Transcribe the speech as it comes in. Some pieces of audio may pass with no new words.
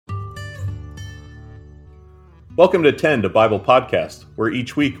Welcome to 10 to Bible Podcast, where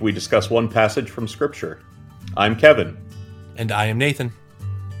each week we discuss one passage from Scripture. I'm Kevin. And I am Nathan.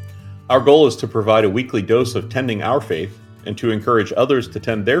 Our goal is to provide a weekly dose of tending our faith and to encourage others to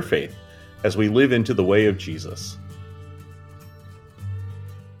tend their faith as we live into the way of Jesus.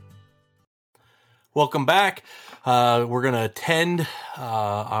 Welcome back. We're going to tend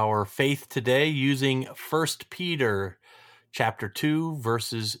our faith today using 1 Peter chapter 2,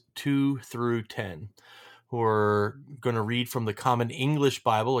 verses 2 through 10. We're going to read from the Common English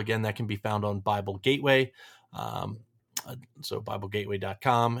Bible. Again, that can be found on Bible Gateway. So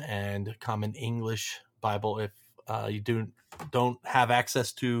BibleGateway.com and Common English Bible. If you don't have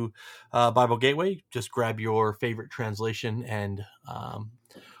access to Bible Gateway, just grab your favorite translation and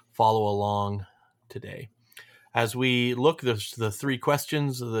follow along today. As we look, there's the three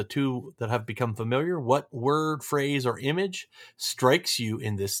questions, the two that have become familiar. What word, phrase, or image strikes you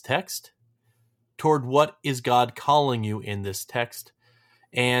in this text? Toward what is God calling you in this text?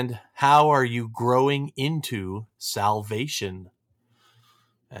 And how are you growing into salvation?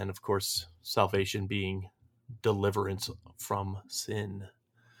 And of course, salvation being deliverance from sin.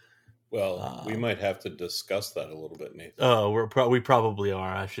 Well, we might have to discuss that a little bit, Nathan. Oh, we probably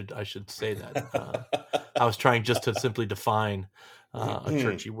are. I should say that. I was trying just to simply define a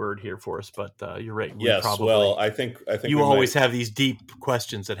churchy word here for us, but you're right. I think you always have these deep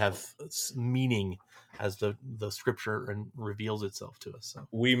questions that have meaning as the Scripture and reveals itself to us. So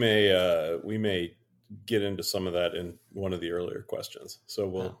we may get into some of that in one of the earlier questions.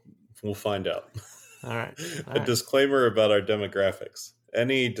 So we'll find out. All right. Disclaimer about our demographics.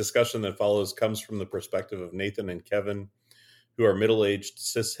 Any discussion that follows comes from the perspective of Nathan and Kevin, who are middle-aged,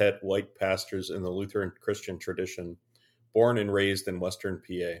 cishet white pastors in the Lutheran Christian tradition, born and raised in Western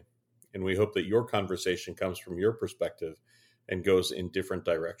PA. And we hope that your conversation comes from your perspective and goes in different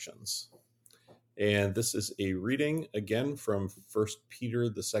directions. And this is a reading again from 1 Peter,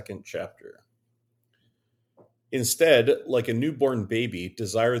 the second chapter. Instead, like a newborn baby,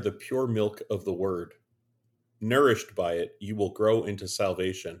 desire the pure milk of the word. Nourished by it, you will grow into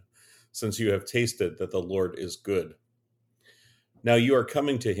salvation, since you have tasted that the Lord is good. Now you are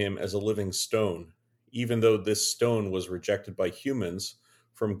coming to him as a living stone. Even though this stone was rejected by humans,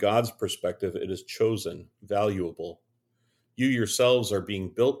 from God's perspective it is chosen, valuable. You yourselves are being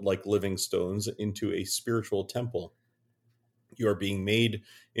built like living stones into a spiritual temple. You are being made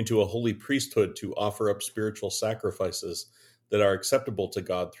into a holy priesthood to offer up spiritual sacrifices that are acceptable to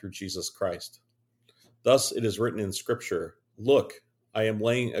God through Jesus Christ. Thus it is written in Scripture, "Look, I am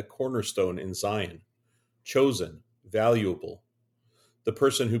laying a cornerstone in Zion, chosen, valuable. The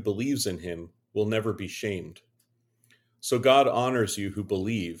person who believes in him will never be shamed." So God honors you who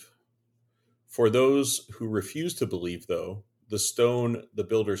believe. For those who refuse to believe, though, the stone the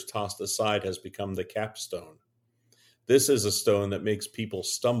builders tossed aside has become the capstone. This is a stone that makes people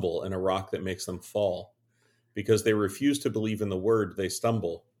stumble and a rock that makes them fall. Because they refuse to believe in the word, they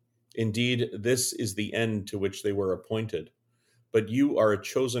stumble. Indeed, this is the end to which they were appointed. But you are a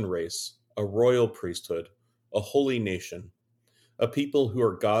chosen race, a royal priesthood, a holy nation, a people who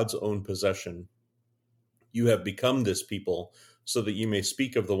are God's own possession. You have become this people so that you may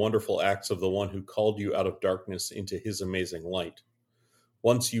speak of the wonderful acts of the one who called you out of darkness into his amazing light.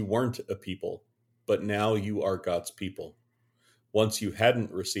 Once you weren't a people, but now you are God's people. Once you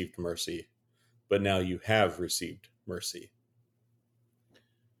hadn't received mercy, but now you have received mercy.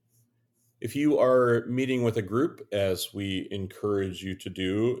 If you are meeting with a group, as we encourage you to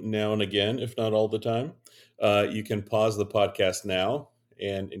do now and again, if not all the time, you can pause the podcast now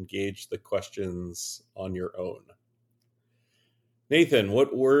and engage the questions on your own. Nathan,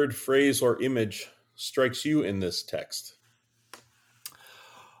 what word, phrase, or image strikes you in this text?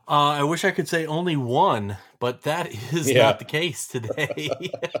 I wish I could say only one, but that is not the case today.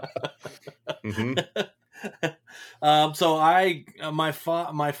 So my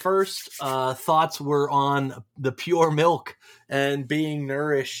first thoughts were on the pure milk and being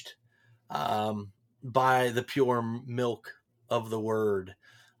nourished by the pure milk of the word.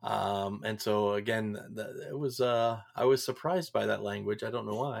 And so again, it was I was surprised by that language. I don't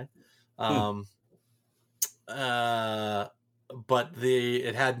know why. But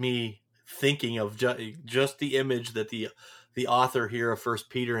it had me thinking of just the image that the author here of 1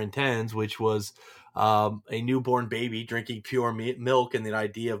 Peter intends, which was a newborn baby drinking pure milk, and the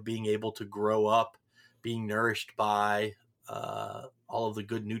idea of being able to grow up, being nourished by all of the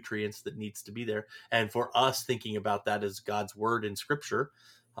good nutrients that needs to be there. And for us, thinking about that as God's word in Scripture,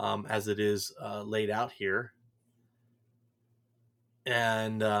 as it is laid out here.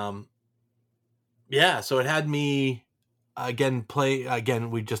 And so it had me again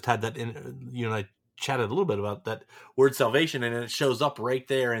we just had that in chatted a little bit about that word salvation, and it shows up right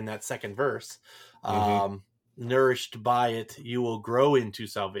there in that second verse. Mm-hmm. Nourished by it, you will grow into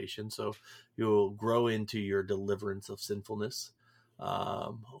salvation. So you will grow into your deliverance of sinfulness,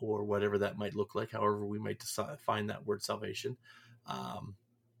 or whatever that might look like, however we might find that word salvation. Um,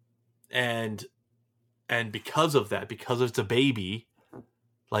 and because of that, because it's a baby,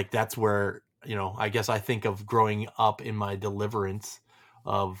 like that's where, I guess I think of growing up in my deliverance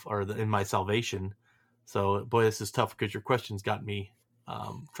in my salvation. So boy, this is tough because your questions got me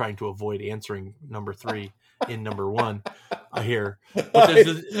trying to avoid answering number 3 in number 1 here. But there's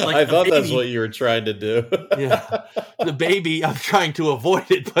I the thought that's what baby. you were trying to do. Yeah, the baby, I'm trying to avoid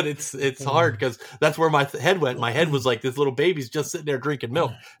it, but it's hard because that's where my head went. My head was like, this little baby's just sitting there drinking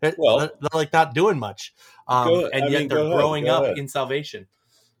milk. They're Well, like not doing much, and yet they're go ahead. growing Go up ahead. in salvation.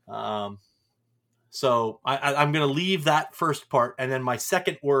 So I'm going to leave that first part, and then my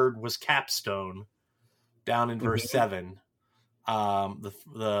second word was capstone down in verse Mm-hmm. 7.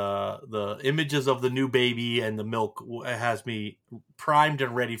 The images of the new baby and the milk has me primed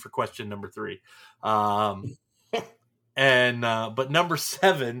and ready for question number 3. But number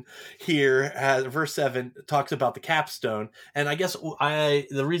 7 here, verse 7 talks about the capstone, and I guess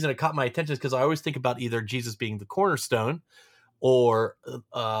the reason it caught my attention is because I always think about either Jesus being the cornerstone, or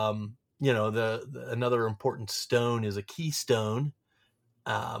another important stone is a keystone.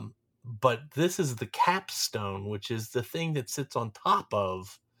 But this is the capstone, which is the thing that sits on top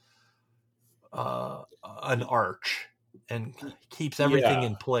of an arch and keeps everything Yeah.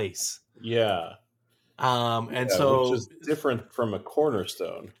 in place. Yeah. And Yeah. Which so, is different from a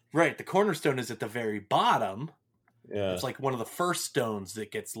cornerstone. right, the cornerstone is at the very bottom. Yeah. It's like one of the first stones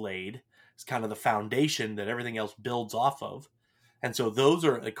that gets laid. It's kind of the foundation that everything else builds off of. And so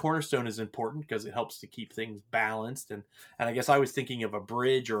a cornerstone is important because it helps to keep things balanced. And I guess I was thinking of a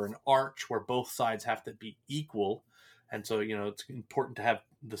bridge or an arch where both sides have to be equal. And so, it's important to have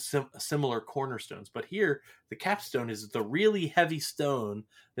similar cornerstones. But here, the capstone is the really heavy stone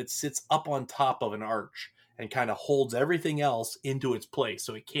that sits up on top of an arch and kind of holds everything else into its place.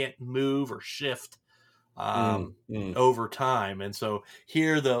 So it can't move or shift Mm, mm, over time. And so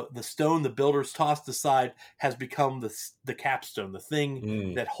here, the stone the builders tossed aside has become the capstone, the thing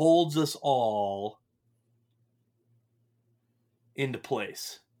mm. that holds us all into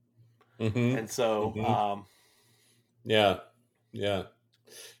place. Mm-hmm. And so, Mm-hmm. Yeah. Yeah.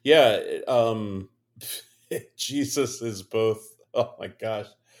 Yeah. Jesus is both. Oh my gosh.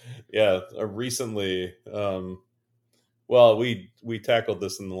 Yeah. Recently, well, we tackled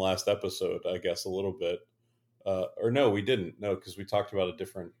this in the last episode, I guess, a little bit. Or no, we didn't. No, because we talked about a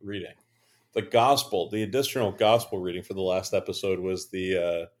different reading. The additional gospel reading for the last episode was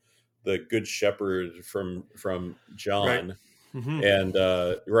the Good Shepherd from right. John. Mm-hmm. And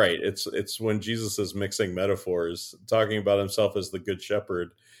right, it's when Jesus is mixing metaphors, talking about himself as the Good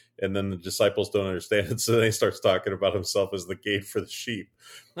Shepherd, and then the disciples don't understand it, so then he starts talking about himself as the gate for the sheep.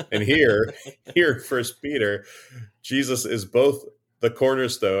 And here, First Peter, Jesus is both the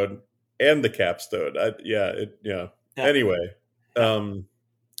cornerstone and the capstone. Yeah. Yeah. Anyway,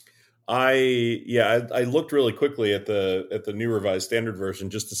 Yeah. I looked really quickly at the New Revised Standard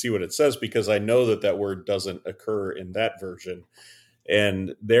Version just to see what it says, because I know that word doesn't occur in that version.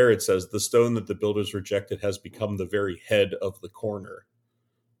 And there it says, the stone that the builders rejected has become the very head of the corner.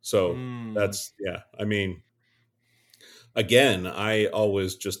 So that's, yeah. I mean, again, I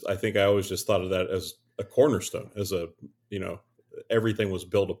think I always just thought of that as a cornerstone, as everything was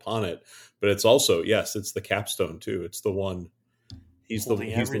built upon it. But it's also, yes, it's the capstone too. It's the one. He's the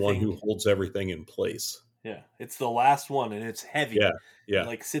one who holds everything in place. Yeah, it's the last one, and it's heavy. Yeah, It yeah,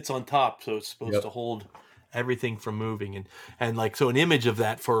 like sits on top, so it's supposed yep. to hold everything from moving. And like, so an image of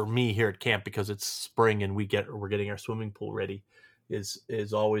that for me here at camp, because it's spring and we're getting our swimming pool ready,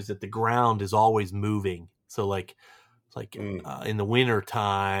 is always that the ground is always moving. So like in the winter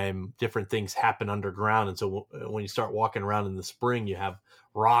time, different things happen underground, and so when you start walking around in the spring, you have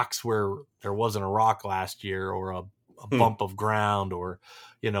rocks where there wasn't a rock last year, or a bump of ground, or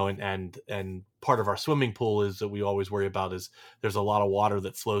and part of our swimming pool is that we always worry about is there's a lot of water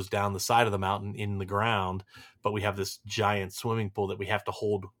that flows down the side of the mountain in the ground, but we have this giant swimming pool that we have to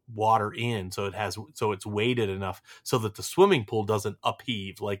hold water in, so it's weighted enough so that the swimming pool doesn't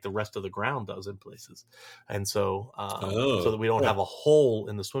upheave like the rest of the ground does in places. And so so that we don't have a hole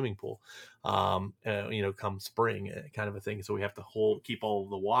in the swimming pool come spring, kind of a thing. So we have to keep all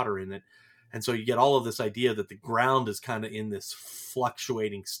of the water in it. And so you get all of this idea that the ground is kind of in this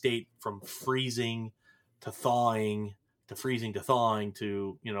fluctuating state from freezing to thawing to freezing to thawing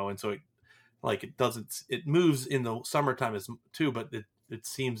to, and so it doesn't, it moves in the summertime as too, but it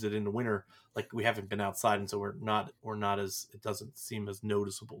seems that in the winter, like we haven't been outside, and so we're not as, it doesn't seem as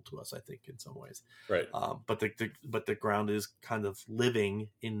noticeable to us, I think, in some ways. Right. But the ground is kind of living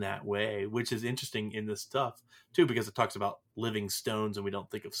in that way, which is interesting in this stuff too, because it talks about living stones, and we don't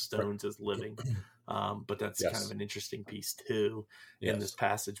think of Right. stones as living. But that's kind of Yes. an interesting piece too in this Yes.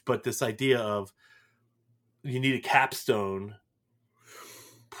 passage. But this idea of you need a capstone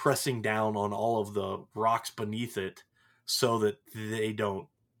pressing down on all of the rocks beneath it so that they don't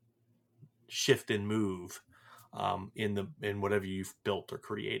shift and move in whatever you've built or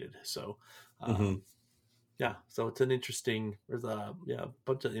created. So Hmm. yeah, so it's an interesting, there's a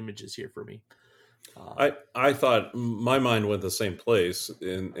bunch of images here for me. I thought my mind went the same place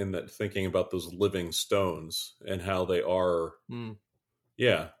in that, thinking about those living stones and how they are. Mm,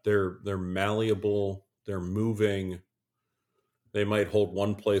 Yeah, they're malleable. They're moving. They might hold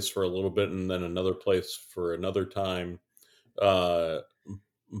one place for a little bit and then another place for another time. Uh,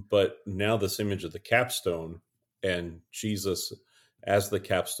 but now this image of the capstone and Jesus as the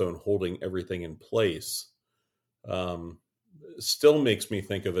capstone holding everything in place, um, still makes me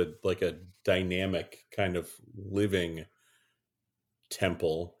think of it like a dynamic kind of living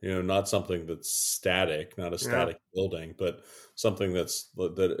temple, not something that's static, not a yeah. static building, but something that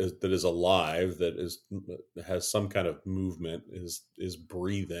is alive, that has some kind of movement, is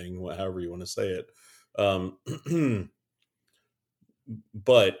breathing, however you want to say it. um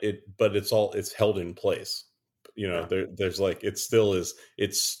but it's held in place. Yeah. There's like, it still is,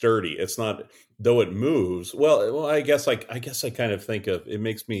 it's sturdy. It's not, though it moves. Well, I guess I kind of think of, it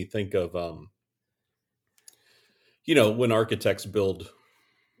makes me think of, when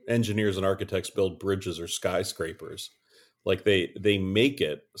engineers and architects build bridges or skyscrapers, like they make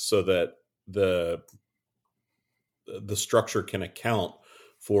it so that the the structure can account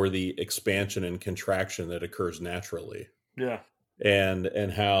for the expansion and contraction that occurs naturally. Yeah.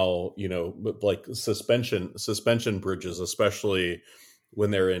 And how, like suspension bridges, especially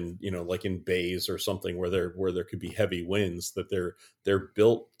when they're in, like in bays or something, where there could be heavy winds, that they're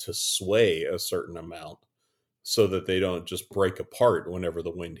built to sway a certain amount so that they don't just break apart whenever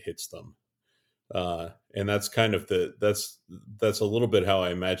the wind hits them. And that's kind of that's a little bit how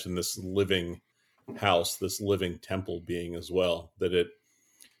I imagine this living house, this living temple being as well. That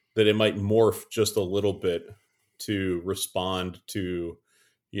it might morph just a little bit to respond to,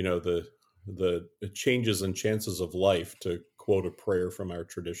 the changes and chances of life, to quote a prayer from our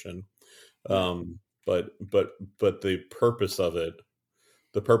tradition. Yeah. But the purpose of it,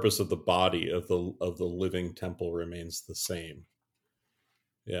 the purpose of the body of the living temple remains the same.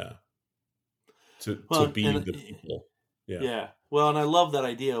 Yeah, to Well, be and the people. Yeah. yeah. Well, and I love that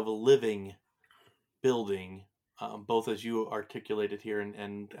idea of a living building, both as you articulated here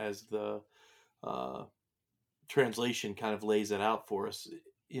and as the uh, translation kind of lays it out for us.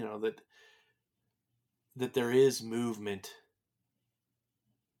 That there is movement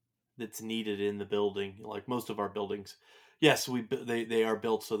that's needed in the building, like most of our buildings. Yes, they are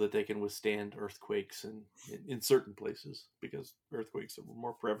built so that they can withstand earthquakes, and in certain places, because earthquakes are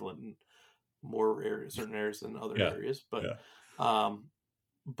more prevalent in more areas, certain areas than other Yeah. areas. Yeah. Um,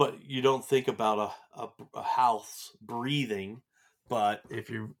 but you don't think about a house breathing. But if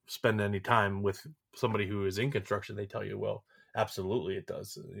you spend any time with somebody who is in construction, they tell you, well, absolutely it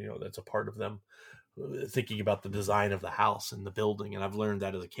does. That's a part of them thinking about the design of the house and the building. And I've learned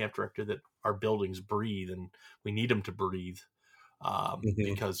that as a camp director, that our buildings breathe, and we need them to breathe, Hmm.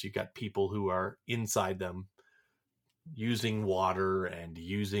 because you got people who are inside them using water and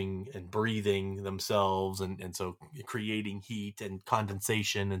using and breathing themselves, and so creating heat and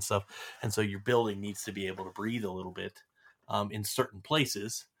condensation and stuff. And so your building needs to be able to breathe a little bit in certain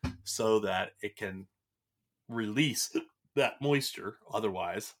places so that it can release that moisture.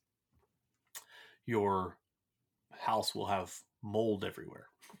 Otherwise, your house will have mold everywhere.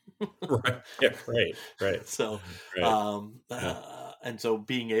 Right. Yeah. Right. Right. So, Right. Yeah. and so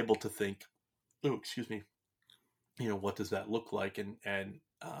being able to think, oh, excuse me, what does that look like? And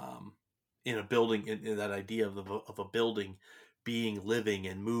in a building, in that idea of a building being living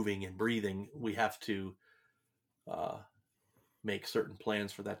and moving and breathing, we have to uh, make certain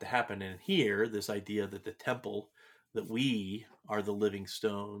plans for that to happen. And here, this idea that the temple, that we are the living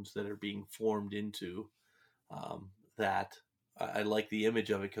stones that are being formed into that. I like the image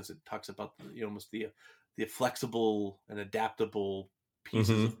of it because it talks about almost the flexible and adaptable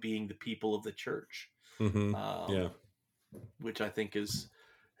pieces Hmm. of being the people of the church, Hmm. um, Yeah. which I think is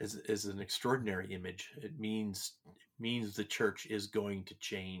an extraordinary image. It means the church is going to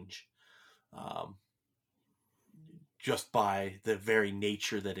change, um, just by the very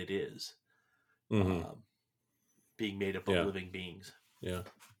nature that it is, Hmm. um, being made up of Yeah. living beings. Yeah.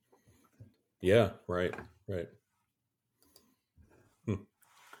 Yeah. Right. Right. Hmm.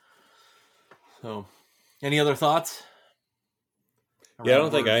 So, any other thoughts Yeah, I around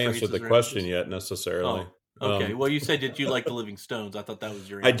don't think I word answered the phrases or question images? yet necessarily. Oh, okay. Well, you said, did you like the Living Stones? I thought that was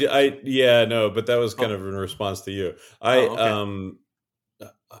your I did. answer. So, Yeah, no, but that was kind oh, of in response to you. oh, okay.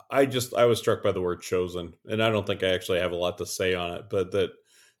 I was struck by the word chosen, and I don't think I actually have a lot to say on it, but that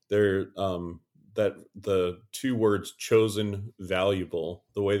the two words chosen, valuable,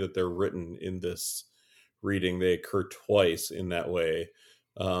 the way that they're written in this reading, they occur twice in that way.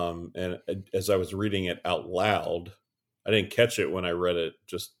 And as I was reading it out loud, I didn't catch it when I read it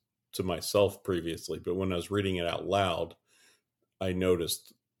just to myself previously, but when I was reading it out loud, I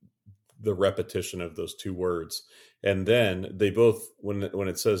noticed the repetition of those two words. And then they both, when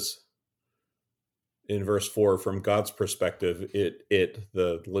it says in verse 4, from God's perspective,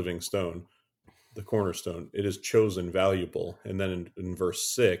 the living stone, the cornerstone, it is chosen valuable. And then in verse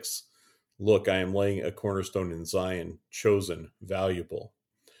 6, look, I am laying a cornerstone in Zion, chosen valuable.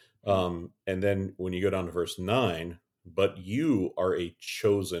 And then when you go down to verse 9, but you are a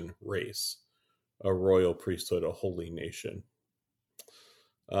chosen race, a royal priesthood, a holy nation.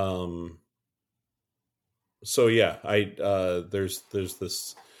 So yeah, I there's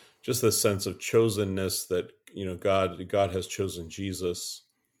this just this sense of chosenness that God has chosen Jesus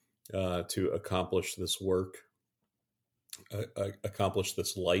to accomplish this work, accomplish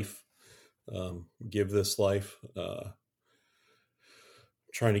this life, give this life.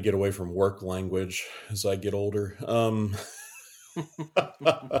 Trying to get away from work language as I get older.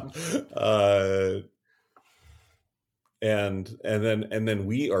 uh, and then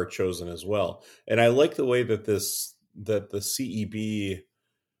we are chosen as well. And I like the way that the CEB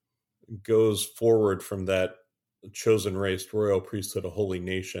goes forward from that chosen race, royal priesthood, a holy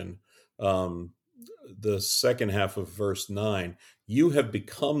nation. Um, the second half of verse 9, you have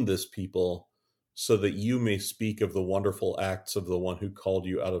become this people so that you may speak of the wonderful acts of the one who called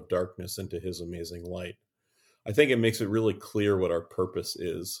you out of darkness into his amazing light. I think it makes it really clear what our purpose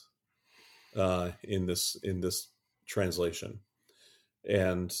is in this translation,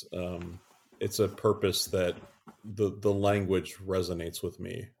 and it's a purpose that the language resonates with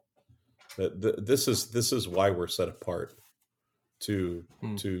me. That this is why we're set apart to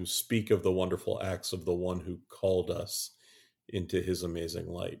Hmm. to speak of the wonderful acts of the one who called us into his amazing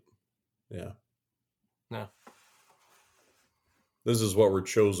light. Yeah, No. this is what we're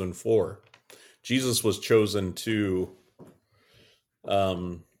chosen for. Jesus was chosen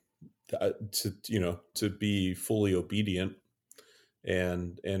um to be fully obedient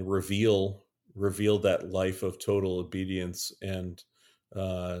and reveal that life of total obedience and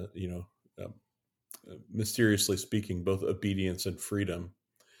uh you know uh, mysteriously speaking, both obedience and freedom.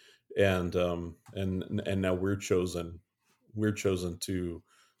 And now we're chosen to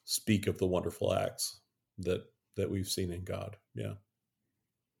speak of the wonderful acts that we've seen in God. Yeah.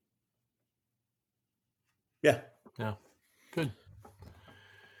 Yeah. Yeah. Good.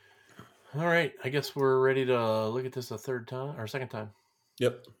 All right. I guess we're ready to look at this a third time or second time.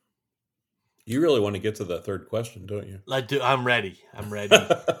 Yep. You really want to get to that third question, don't you? I do. I'm ready. I'm ready.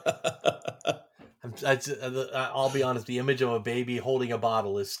 I'll be honest. The image of a baby holding a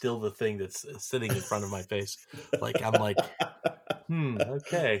bottle is still the thing that's sitting in front of my face. I'm like,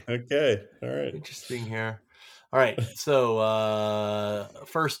 okay, Okay. All right. interesting here. All right. So,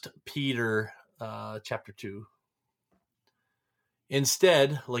 First Peter, chapter 2.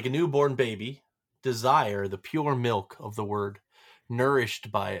 Instead, like a newborn baby, desire the pure milk of the word.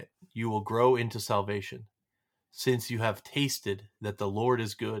 Nourished by it, you will grow into salvation, since you have tasted that the Lord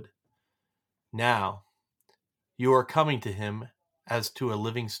is good. Now, you are coming to him as to a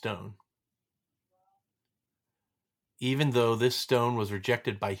living stone. Even though this stone was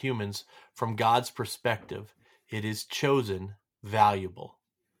rejected by humans, from God's perspective, it is chosen valuable.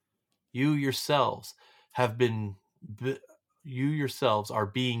 You yourselves have been you yourselves are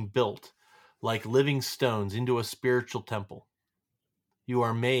being built like living stones into a spiritual temple. You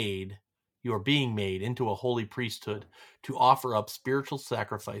are being made into a holy priesthood to offer up spiritual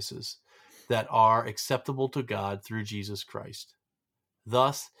sacrifices that are acceptable to God through Jesus Christ.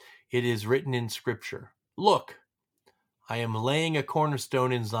 Thus, it is written in Scripture, look, I am laying a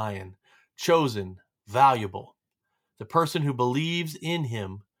cornerstone in Zion, chosen, valuable. The person who believes in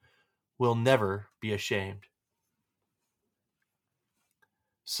him will never be ashamed.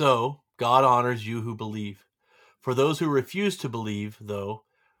 So, God honors you who believe. For those who refuse to believe, though,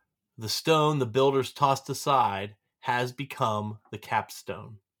 the stone the builders tossed aside has become the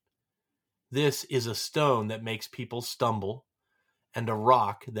capstone. This is a stone that makes people stumble and a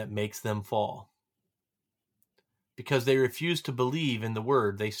rock that makes them fall. Because they refuse to believe in the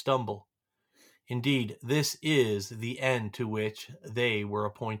word, they stumble. Indeed, this is the end to which they were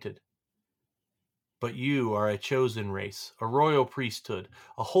appointed. But you are a chosen race, a royal priesthood,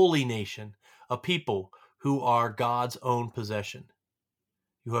 a holy nation, a people who are God's own possession.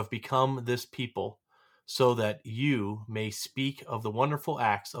 You have become this people so that you may speak of the wonderful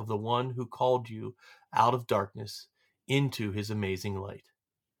acts of the one who called you out of darkness into his amazing light.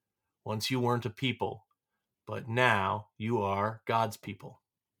 Once you weren't a people, but now you are God's people.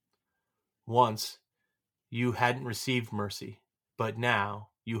 Once you hadn't received mercy, but now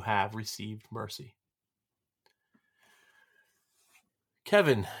you have received mercy.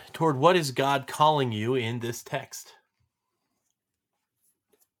 Kevin, toward what is God calling you in this text?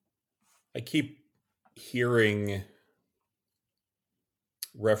 I keep hearing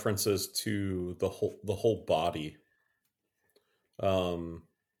references to the whole body.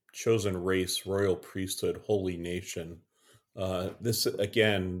 Chosen race, royal priesthood, holy nation. This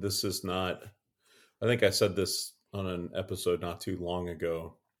is not, I think I said this on an episode not too long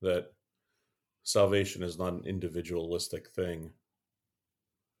ago, that salvation is not an individualistic thing.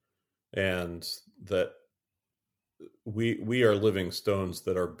 And that we are living stones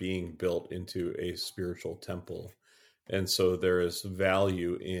that are being built into a spiritual temple. And so there is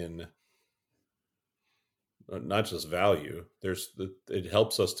value in, not just value, it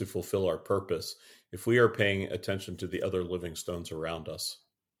helps us to fulfill our purpose if we are paying attention to the other living stones around us,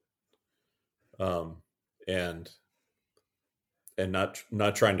 and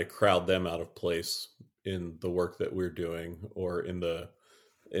not trying to crowd them out of place in the work that we're doing or in the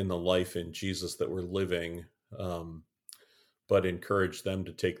life in Jesus that we're living, but encourage them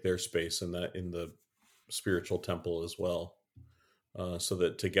to take their space in the spiritual temple as well, so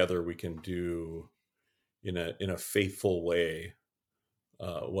that together we can do in a faithful way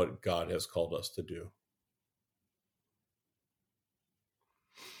what God has called us to do.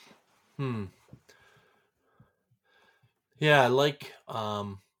 Yeah, like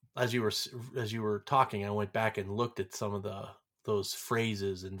as you were talking, I went back and looked at some of those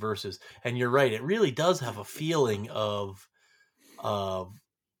phrases and verses, and you're right. It really does have a feeling of God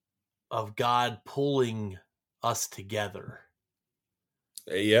pulling us together.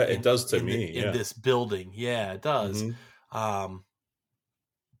 Yeah, it does to me. In this building. Yeah, it does. Mm-hmm.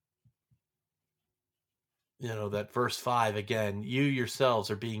 That verse 5 again, you yourselves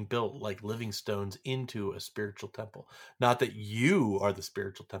are being built like living stones into a spiritual temple. Not that you are the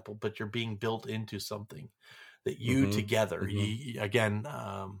spiritual temple, but you're being built into something that you Mm-hmm. together, Mm-hmm. again,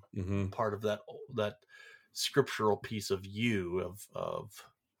 Mm-hmm. part of that scriptural piece of you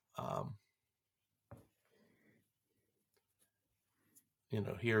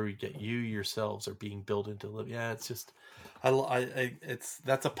here we get you yourselves are being built into live. Yeah, it's just,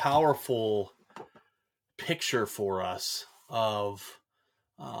 that's a powerful picture for us of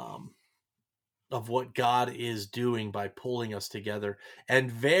what God is doing by pulling us together,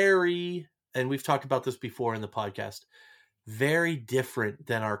 and we've talked about this before in the podcast, very different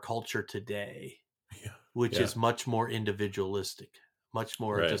than our culture today, which is much more individualistic, much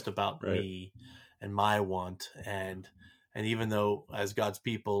more just about me and my want. And even though as God's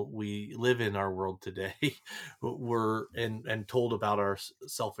people, we live in our world today, we're and told about our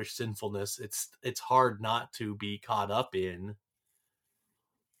selfish sinfulness, it's hard not to be caught up in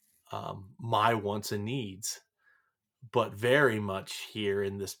my wants and needs. But very much here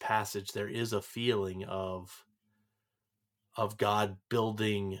in this passage, there is a feeling of God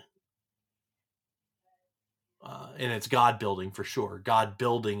building, and it's God building for sure. God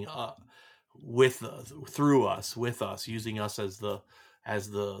building through us, with us, using us as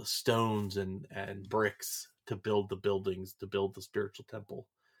the stones and bricks to build the buildings, to build the spiritual temple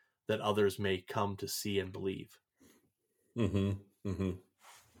that others may come to see and believe. Mm-hmm. Mm-hmm.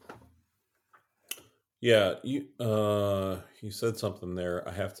 Yeah, you said something there.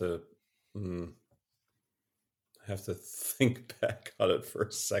 I have to think back on it for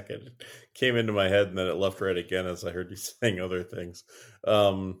a second. It came into my head and then it left right again as I heard you saying other things.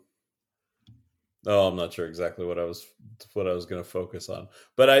 No, I'm not sure exactly what I was going to focus on,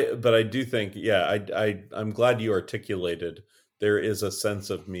 but I do think, I'm glad you articulated. There is a sense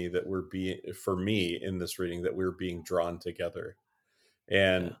of me that for me in this reading, that we're being drawn together,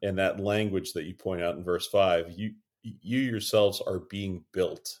 and that language that you point out in verse 5, you yourselves are being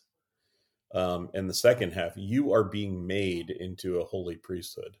built, and the second half, you are being made into a holy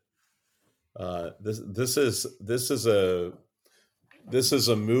priesthood. This is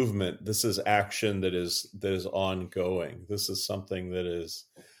a movement. This is action that is ongoing. This is something that is,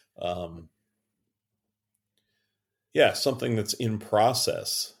 something that's in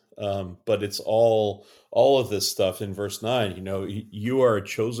process. But it's all of this stuff in verse 9. You are a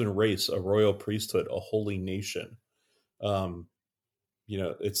chosen race, a royal priesthood, a holy nation. Um,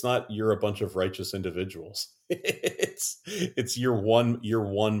 it's not you're a bunch of righteous individuals. It's your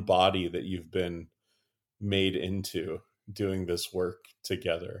one body that you've been made into, doing this work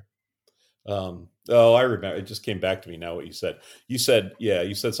together. Oh, I remember. It just came back to me now what you said. You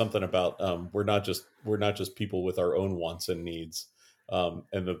said something about we're not just people with our own wants and needs. And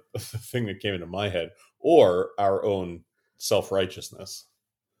the thing that came into my head, or our own self righteousness.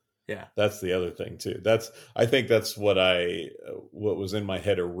 Yeah. That's the other thing too. I think that's what was in my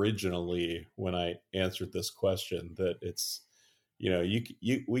head originally when I answered this question. That it's,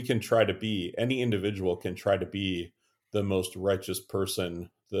 we can try to be, any individual can try to be the most righteous person,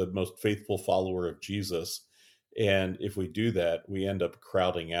 the most faithful follower of Jesus. And if we do that, we end up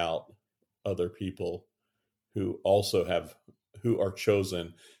crowding out other people who are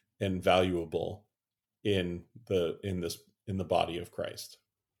chosen and valuable in the body of Christ.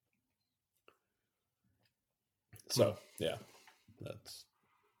 So yeah,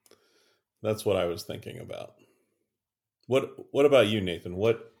 that's what I was thinking about. What about you, Nathan?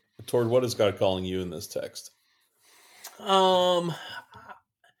 What is God calling you in this text? I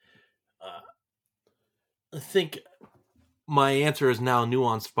think my answer is now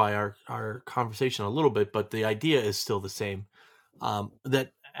nuanced by our conversation a little bit, but the idea is still the same.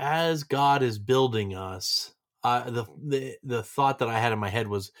 That as God is building us, the thought that I had in my head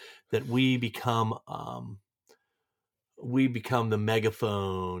was that we become the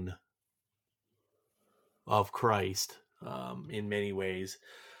megaphone of Christ in many ways,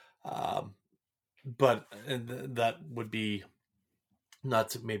 but that would be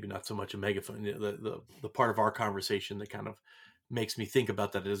maybe not so much a megaphone. The part of our conversation that kind of makes me think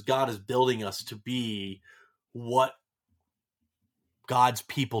about that is God is building us to be what God's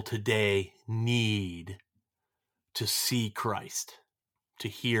people today need to see Christ, to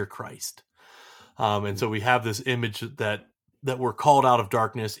hear Christ. And so we have this image that we're called out of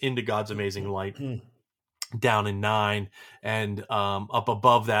darkness into God's amazing light down in 9. And up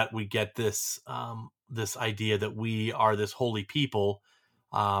above that, we get this idea that we are this holy people,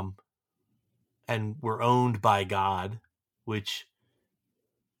 and we're owned by God, which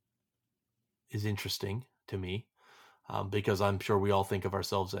is interesting to me, because I'm sure we all think of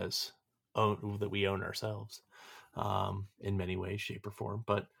ourselves as that we own ourselves in many ways, shape, or form.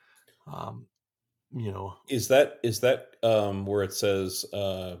 But um, Is that where it says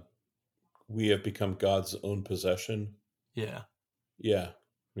we have become God's own possession? yeah. Yeah,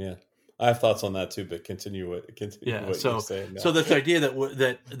 yeah. I have thoughts on that too, but continue Yeah. what you're saying So now. this idea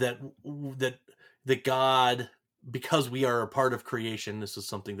that God, because we are a part of creation, this is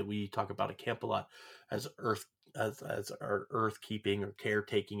something that we talk about at camp a lot, as our earth keeping or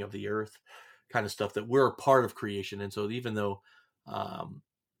caretaking of the earth kind of stuff, that we're a part of creation. And so even though um,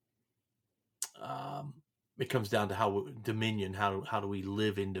 it comes down to dominion, how do we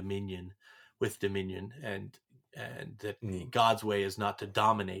live in dominion with dominion, and that God's way is not to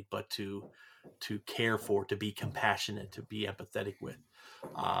dominate, but to care for, to be compassionate, to be empathetic with.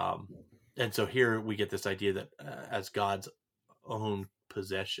 And so here we get this idea that as God's own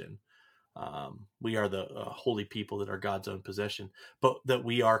possession, we are the holy people that are God's own possession, but that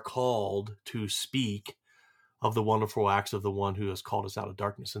we are called to speak of the wonderful acts of the one who has called us out of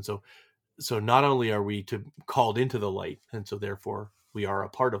darkness. And so not only are we called into the light, and so therefore we are a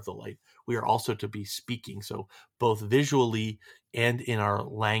part of the light, we are also to be speaking. So both visually and in our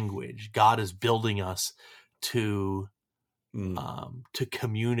language, God is building us to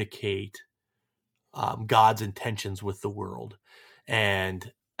communicate God's intentions with the world, and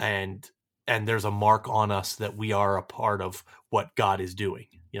there's a mark on us that we are a part of what God is doing.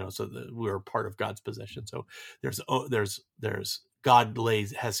 So we're a part of God's possession. So there's God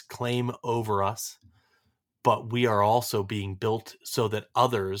has claim over us, but we are also being built so that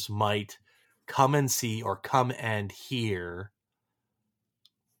others might come and see or come and hear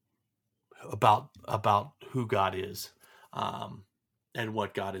about who God is, and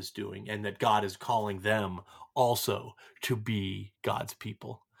what God is doing, and that God is calling them also to be God's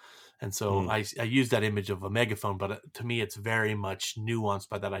people. And so I use that image of a megaphone, but to me, it's very much nuanced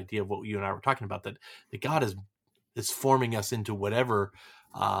by that idea of what you and I were talking about, that God is forming us into whatever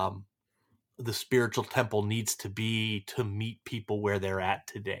the spiritual temple needs to be to meet people where they're at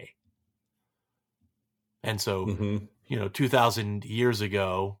today. And so, 2,000 years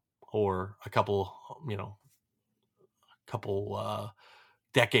ago, or a couple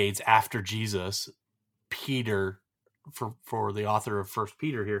decades after Jesus, Peter, for the author of First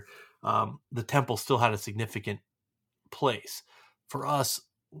Peter here, the temple still had a significant place. For us,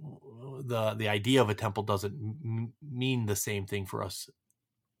 the idea of a temple doesn't mean the same thing for us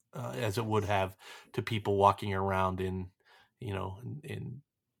as it would have to people walking around in, in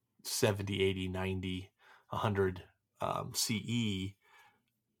 70, 80, 90, 100 CE,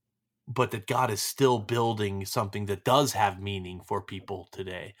 but that God is still building something that does have meaning for people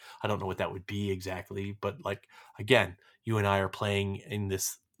today. I don't know what that would be exactly, but like, again, you and I are playing in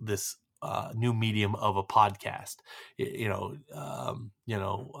this new medium of a podcast.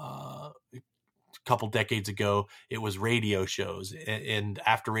 A couple decades ago, it was radio shows, and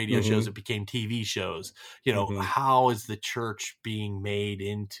after radio shows, Mm-hmm. it became TV shows. Mm-hmm. How is the church being made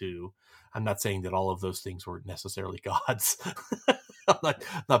into? I'm not saying that all of those things were necessarily God's. I'm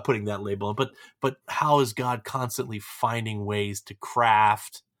not putting that label on, but how is God constantly finding ways to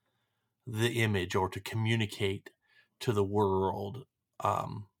craft the image or to communicate to the world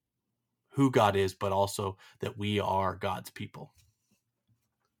who God is, but also that we are God's people?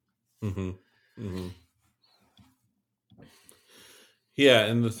 Mm-hmm. Mm-hmm. Yeah,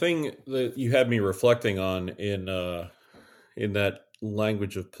 and the thing that you had me reflecting on in that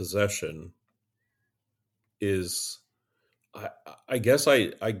language of possession is, I, I guess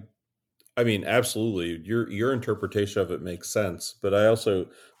I mean, absolutely, your interpretation of it makes sense, but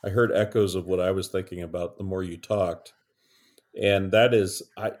I heard echoes of what I was thinking about the more you talked, and that is,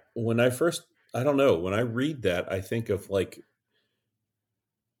 I don't know, when I read that, I think of like,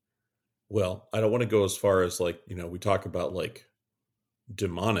 well, I don't want to go as far as like, we talk about like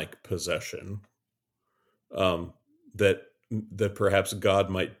demonic possession, um, that perhaps God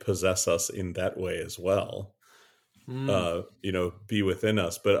might possess us in that way as well. Mm. Be within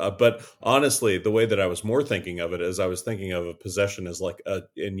us. But honestly, the way that I was more thinking of it is I was thinking of a possession as like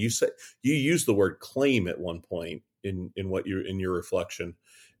and you used the word claim at one point in your reflection,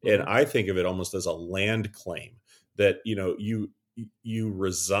 and Mm-hmm. I think of it almost as a land claim that you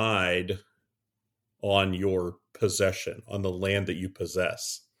reside on your possession, on the land that you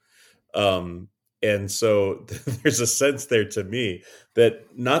possess. Um, and so there's a sense there to me that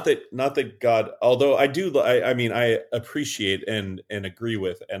not that God, although I mean, I appreciate and agree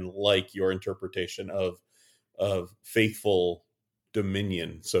with and like your interpretation of faithful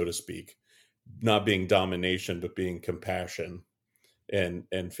dominion, so to speak, not being domination, but being compassion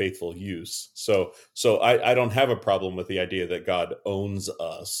and faithful use. So I don't have a problem with the idea that God owns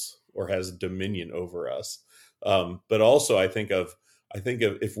us or has dominion over us. But also I think of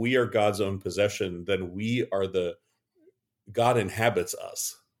if we are God's own possession, then God inhabits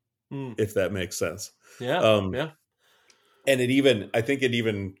us, Mm. if that makes sense. Yeah. Um, Yeah. and I think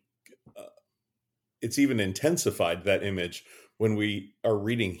uh, it's even intensified that image when we are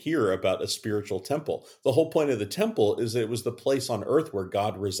reading here about a spiritual temple. The whole point of the temple is that it was the place on earth where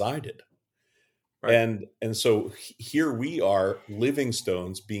God resided. Right. And so here we are, living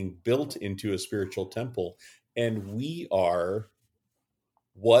stones being built into a spiritual temple, and we are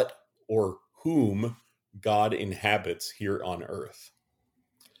what or whom God inhabits here on earth.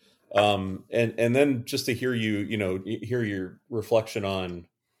 And then just to hear hear your reflection on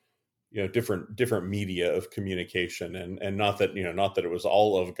different media of communication, and not that not that it was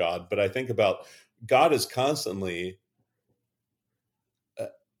all of God, but I think about God is constantly uh,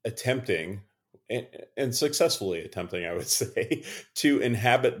 attempting and successfully attempting, I would say, to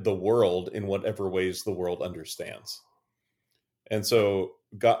inhabit the world in whatever ways the world understands. And so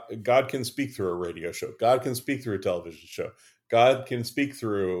God can speak through a radio show. God can speak through a television show. God can speak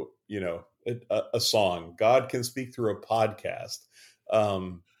through, a song. God can speak through a podcast.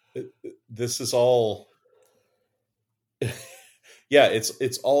 This is all, yeah,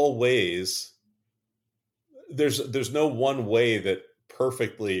 it's all ways. There's no one way that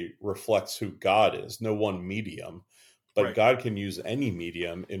perfectly reflects who God is. No one medium, but Right. God can use any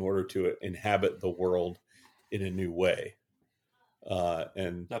medium in order to inhabit the world in a new way.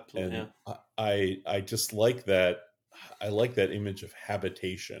 And Absolutely. Yeah. I just like that. I like that image of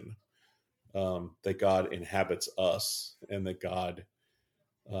habitation, that God inhabits us, and that God,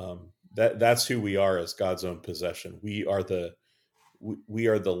 that's who we are as God's own possession. We are the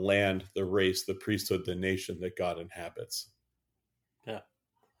land, the race, the priesthood, the nation that God inhabits. Yeah.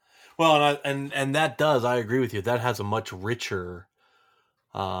 Well, and that does, I agree with you. That has a much richer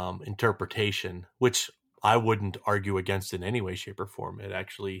interpretation, which I wouldn't argue against in any way, shape, or form. It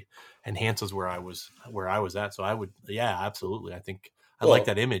actually enhances where I was at. So I would, yeah, absolutely. I think I like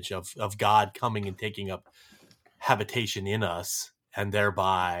that Well, image of God coming and taking up habitation in us, and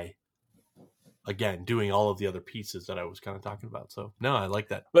thereby again doing all of the other pieces that I was kind of talking about. So no, I like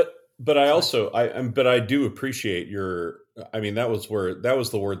that. but I Side. also but I do appreciate your I mean, that was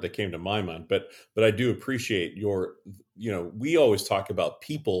the word that came to my mind. But I do appreciate your, we always talk about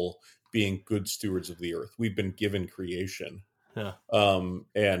people being good stewards of the earth. We've been given creation, Yeah.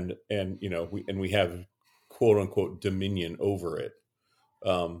 and we have quote unquote dominion over it.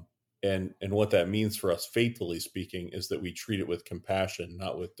 And what that means for us, faithfully speaking, is that we treat it with compassion,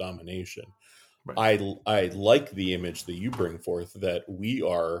 not with domination. Right. I like the image that you bring forth, that we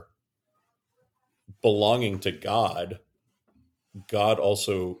are belonging to God. God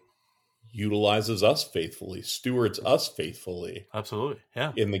also utilizes us faithfully, stewards us faithfully Absolutely.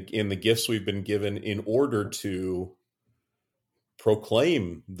 Yeah. in the gifts we've been given, in order to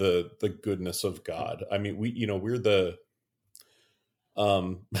proclaim the goodness of God. I mean, we're the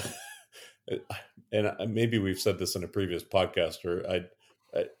um and maybe we've said this in a previous podcast, or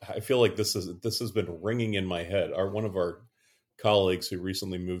I feel like this has been ringing in my head. One of our colleagues who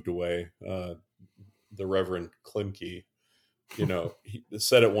recently moved away, the Reverend Klimke, he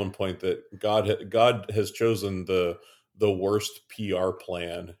said at one point that God has chosen the worst PR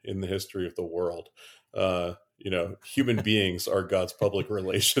plan in the history of the world. Human beings are God's public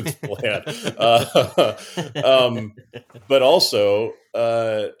relations plan. But also,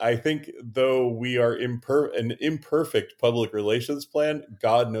 I think though we are an imperfect public relations plan,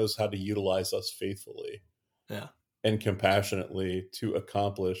 God knows how to utilize us faithfully, Yeah. and compassionately to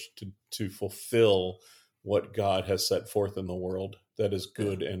accomplish, to fulfill what God has set forth in the world, that is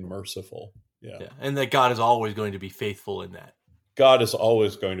good and merciful. Yeah. And that God is always going to be faithful in that. God is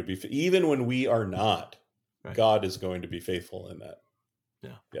always going to be, even when we are not, Right. God is going to be faithful in that.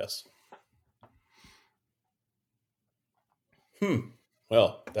 Yeah. Yes.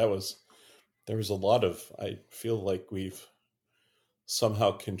 Well, there was a lot of, I feel like we've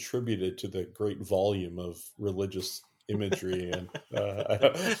somehow contributed to the great volume of religious imagery and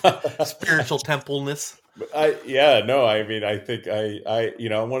spiritual templeness. I mean, I think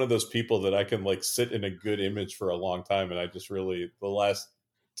I'm one of those people that I can like sit in a good image for a long time, and I just really, the last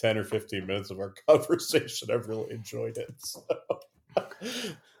 10 or 15 minutes of our conversation, I've really enjoyed it. So.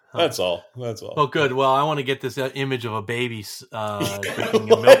 That's all. Oh, good. Well, I want to get this image of a baby drinking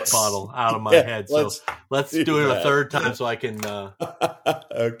a milk bottle out of my head. So let's do it a third time so I can.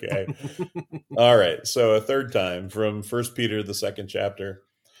 Okay. All right. So a third time from 1 Peter, the 2nd chapter.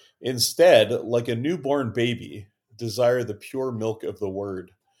 Instead, like a newborn baby, desire the pure milk of the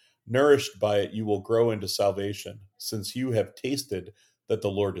word. Nourished by it, you will grow into salvation, since you have tasted that the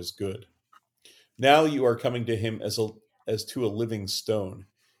Lord is good. Now you are coming to him as to a living stone.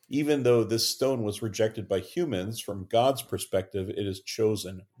 Even though this stone was rejected by humans, from God's perspective, it is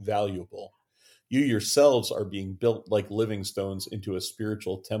chosen, valuable. You yourselves are being built like living stones into a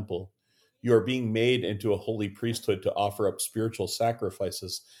spiritual temple. You are being made into a holy priesthood to offer up spiritual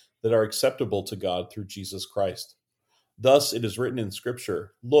sacrifices that are acceptable to God through Jesus Christ. Thus it is written in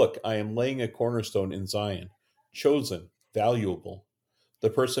Scripture, "Look, I am laying a cornerstone in Zion, chosen, valuable. The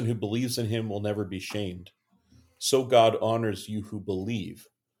person who believes in him will never be shamed." So God honors you who believe.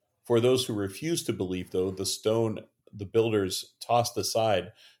 For those who refuse to believe, though, the stone the builders tossed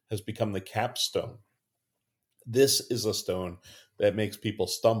aside has become the capstone. This is a stone that makes people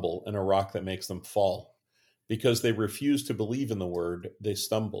stumble and a rock that makes them fall. Because they refuse to believe in the word, they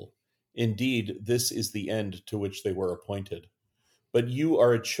stumble. Indeed, this is the end to which they were appointed. But you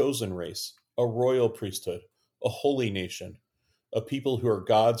are a chosen race, a royal priesthood, a holy nation, a people who are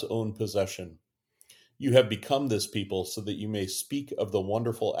God's own possession. You have become this people so that you may speak of the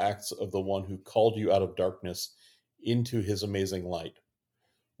wonderful acts of the one who called you out of darkness into his amazing light.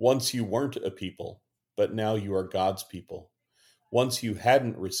 Once you weren't a people, but now you are God's people. Once you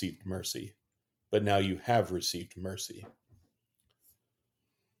hadn't received mercy, but now you have received mercy.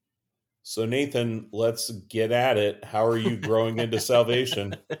 So Nathan, let's get at it. How are you growing into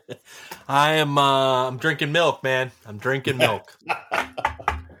salvation? I'm drinking milk, man. I'm drinking milk.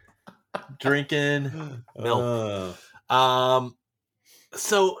 Drinking milk.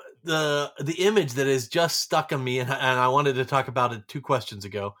 So the image that is just stuck on me, and I wanted to talk about it 2 questions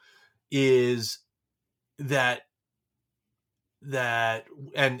ago, is that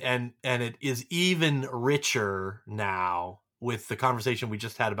and it is even richer now with the conversation we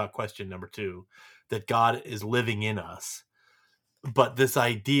just had about question number 2, that God is living in us. But this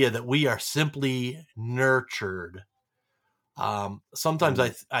idea that we are simply nurtured. Sometimes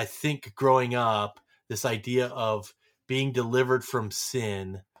I think growing up, this idea of being delivered from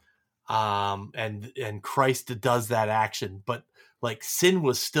sin, and Christ does that action, but like sin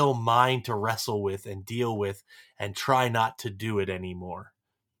was still mine to wrestle with and deal with and try not to do it anymore.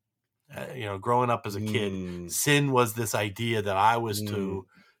 Growing up as a kid, sin was this idea that I was to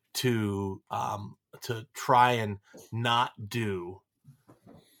to try and not do,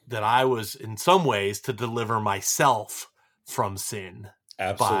 that I was in some ways to deliver myself from sin by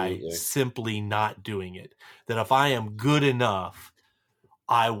Absolutely. simply not doing it. That if I am good enough,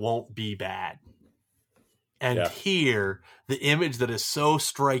 I won't be bad. And Yeah. here, the image that is so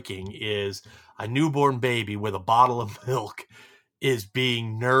striking is a newborn baby with a bottle of milk is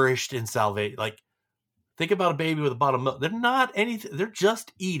being nourished in salvation. Like, think about a baby with a bottle of milk. They're not anything. They're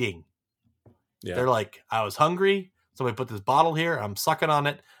just eating. Yeah. They're like, I was hungry. Somebody put this bottle here. I'm sucking on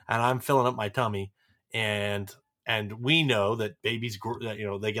it, and I'm filling up my tummy. And we know that babies,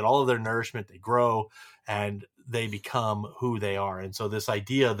 they get all of their nourishment, they grow, and they become who they are. And so this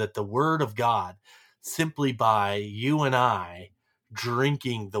idea that the Word of God, simply by you and I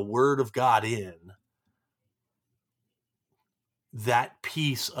drinking the Word of God in, that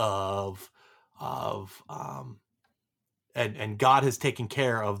piece of and God has taken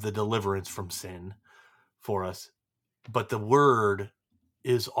care of the deliverance from sin for us, but the Word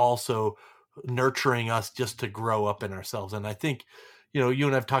is also nurturing us just to grow up in ourselves. And I think, you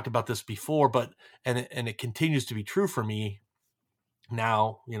and I've talked about this before, but and it continues to be true for me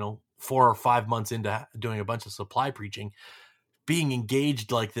now, 4 or 5 months into doing a bunch of supply preaching, being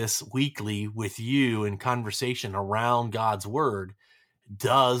engaged like this weekly with you in conversation around God's Word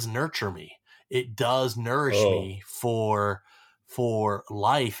does nurture me. It does nourish Oh, me for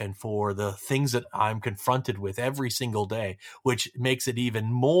life and for the things that I'm confronted with every single day, which makes it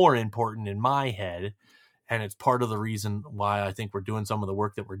even more important in my head. And it's part of the reason why I think we're doing some of the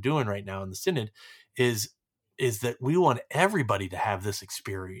work that we're doing right now in the synod is that we want everybody to have this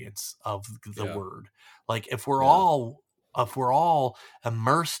experience of the yeah. Word. Like, if we're Yeah. all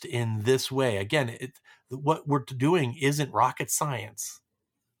immersed in this way, again, what we're doing isn't rocket science.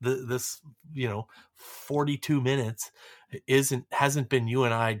 This 42 minutes hasn't been you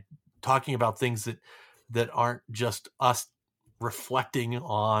and I talking about things that aren't just us reflecting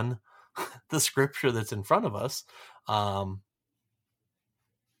on the scripture that's in front of us,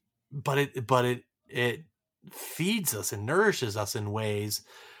 but it feeds us and nourishes us in ways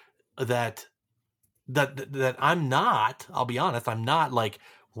that I'm not, I'll be honest, I'm not like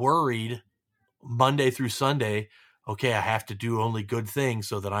worried Monday through Sunday, okay, I have to do only good things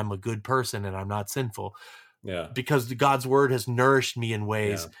so that I'm a good person and I'm not sinful, Yeah. because God's Word has nourished me in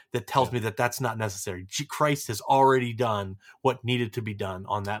ways Yeah. that tells Yeah. me that that's not necessary. Christ has already done what needed to be done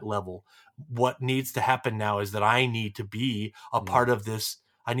on that level. What needs to happen now is that I need to be a Mm. part of this.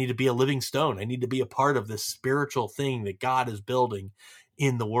 I need to be a living stone. I need to be a part of this spiritual thing that God is building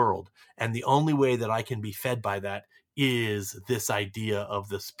in the world. And the only way that I can be fed by that is this idea of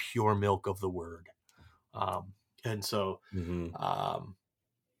this pure milk of the Word. And so, Hmm. um,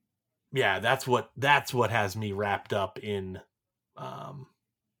 yeah, that's what has me wrapped up um,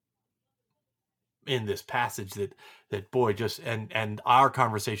 in this passage that boy, just and our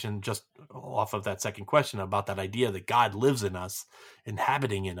conversation just off of that second question about that idea that God lives in us,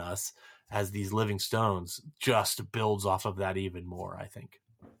 inhabiting in us as these living stones, just builds off of that even more, I think.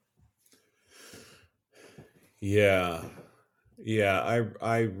 Yeah. Yeah.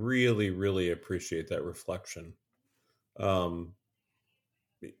 I really, really appreciate that reflection. Um,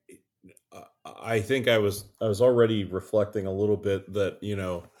 I think I was already reflecting a little bit that,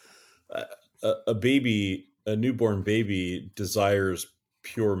 a baby, a newborn baby desires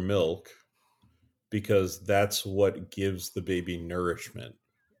pure milk because that's what gives the baby nourishment.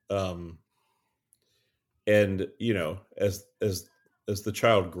 Um, and as the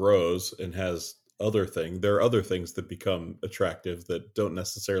child grows and has there are other things that become attractive that don't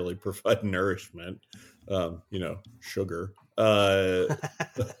necessarily provide nourishment. Sugar.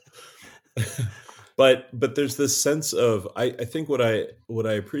 But there's this sense of I think what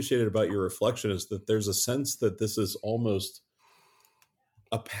I appreciated about your reflection is that there's a sense that this is almost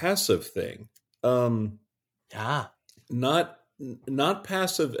a passive thing. um Yeah. not not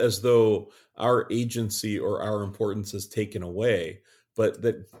passive as though our agency or our importance is taken away, but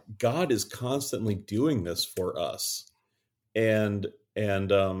that God is constantly doing this for us. And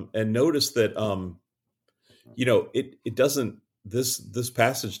notice that it doesn't, this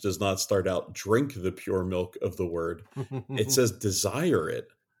passage does not start out drink the pure milk of the word. It says desire it.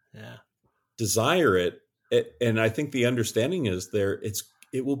 Yeah. Desire it. And I think the understanding is there,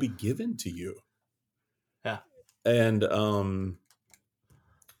 it will be given to you. Yeah. And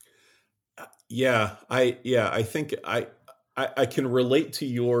I think I can relate to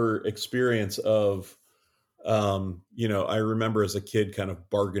your experience of I remember as a kid kind of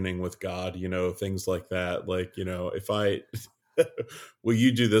bargaining with God, things like that. Like, if I will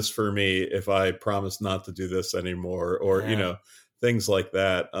you do this for me if I promise not to do this anymore? Or, Yeah. things like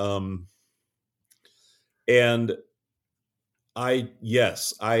that. And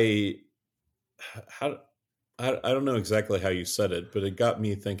yes, how, I don't know exactly how you said it, but it got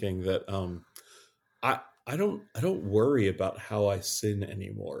me thinking that, I don't worry about how I sin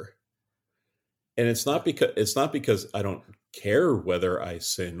anymore. And it's not because I don't care whether I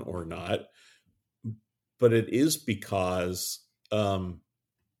sin or not, but it is because, um,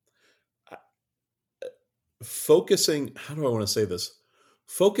 focusing, how do I want to say this?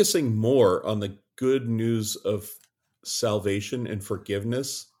 Focusing more on the good news of salvation and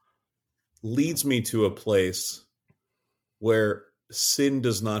forgiveness leads me to a place where sin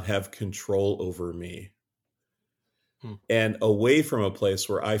does not have control over me, Hmm. and away from a place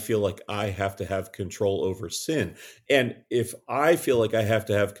where I feel like I have to have control over sin. And if I feel like I have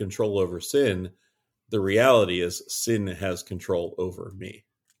to have control over sin, the reality is sin has control over me.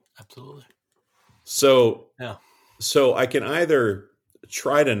 Absolutely. So Yeah. so I can either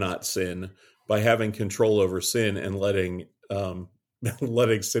try to not sin by having control over sin and letting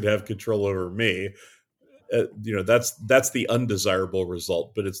letting sin have control over me. That's the undesirable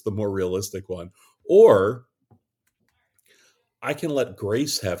result, but it's the more realistic one. Or I can let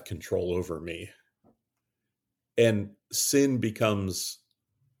grace have control over me, and sin becomes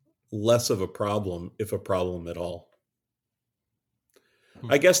less of a problem, if a problem at all.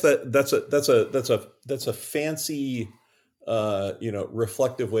 Hmm. I guess that's a fancy,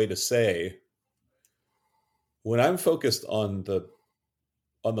 reflective way to say, when I'm focused on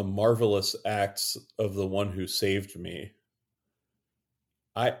the marvelous acts of the one who saved me,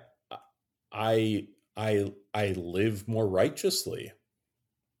 I I I live more righteously.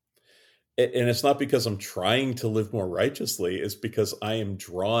 And it's not because I'm trying to live more righteously, it's because I am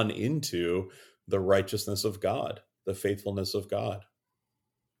drawn into the righteousness of God, the faithfulness of God.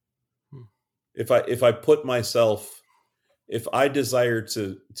 Hmm. If I put myself, if I desire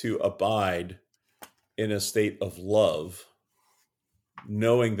to abide in a state of love,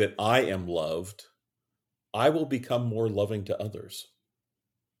 knowing that I am loved, I will become more loving to others.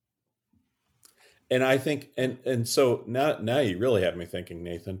 And I think, and so now you really have me thinking,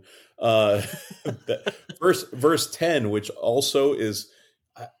 Nathan. Uh, verse 10, which also is,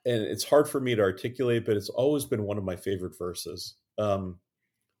 and it's hard for me to articulate, but it's always been one of my favorite verses,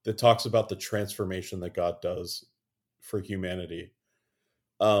 that talks about the transformation that God does for humanity.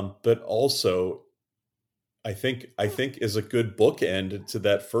 But also, I think is a good bookend to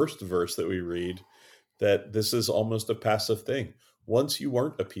that first verse that we read, that this is almost a passive thing. Once you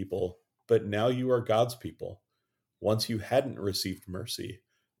weren't a people, but now you are God's people. Once you hadn't received mercy,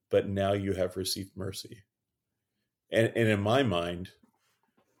 but now you have received mercy. And in my mind,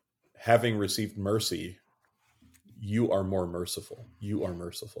 having received mercy, you are more merciful. You are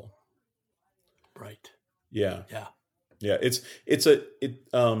merciful. Right. Yeah. Yeah. Yeah. It's a, it,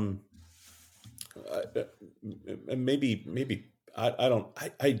 uh, maybe I don't,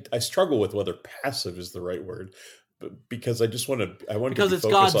 I struggle with whether passive is the right word, but because I wanted to Because be it's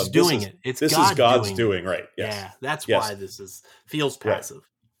focused God's on doing it. It's this is God God's doing it. doing, right? Yes. Yeah. That's Yes. why this feels Right. passive.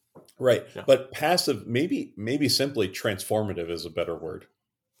 Right. Yeah. But passive, maybe simply transformative is a better word.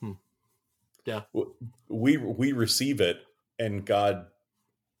 Hmm. Yeah. We receive it, and God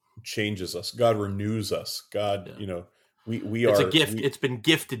changes us. God renews us. God, Yeah. we It's a are, gift. It's been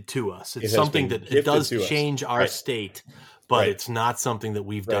gifted to us. it It's has something been that it gifted does to us. change our Right. state, but Right. it's not something that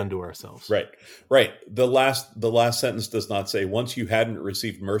we've Right. done to ourselves. Right. Right. The last sentence does not say once you hadn't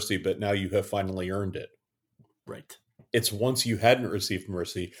received mercy, but now you have finally earned it. Right. It's once you hadn't received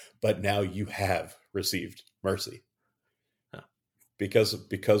mercy, but now you have received mercy. Yeah. Because of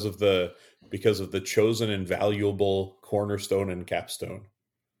the chosen and valuable cornerstone and capstone,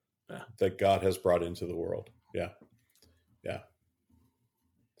 Yeah. that God has brought into the world. Yeah. Yeah.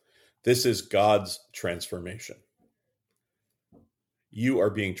 This is God's transformation. You are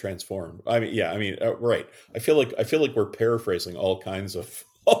being transformed. I mean, yeah, I mean, right. I feel like we're paraphrasing all kinds of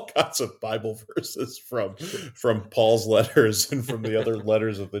Bible verses from Paul's letters and from the other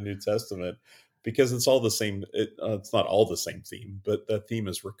letters of the New Testament, because it's all the same. It's not all the same theme, but that theme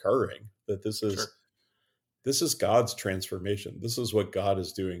is recurring. That Sure. this is God's transformation. This is what God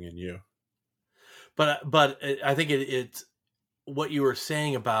is doing in you. But I think it's what you were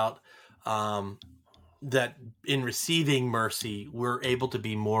saying about that in receiving mercy, we're able to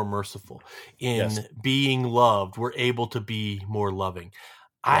be more merciful. Yes. In being loved, we're able to be more loving.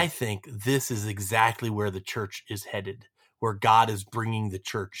 Yeah. I think this is exactly where the church is headed, where God is bringing the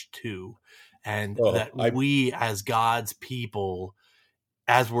church to, and Oh, that we as God's people,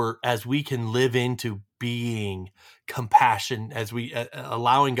 as we can live into being compassion, as we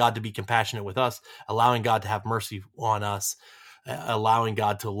allowing God to be compassionate with us, allowing God to have mercy on us, allowing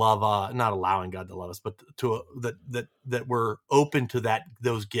God to love, not allowing God to love us, but that we're open to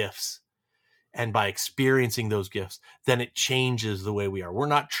those gifts. And by experiencing those gifts, then it changes the way we are. We're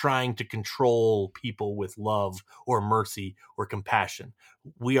not trying to control people with love or mercy or compassion.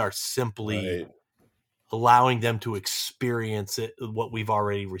 We are simply Right. allowing them to experience it, what we've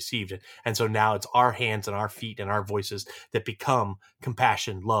already received. And so now it's our hands and our feet and our voices that become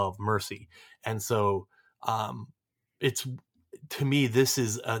compassion, love, mercy. And so it's, to me, this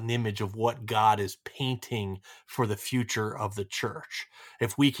is an image of what God is painting for the future of the church.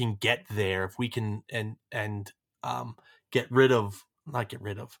 If we can get there, if we can, get rid of, not get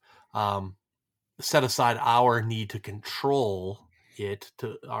rid of, set aside our need to control it,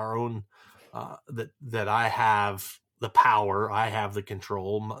 to our own, that I have the power, I have the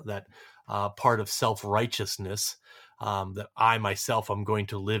control, that part of self-righteousness, that I myself am going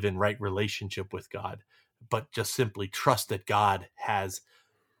to live in right relationship with God, but just simply trust that God has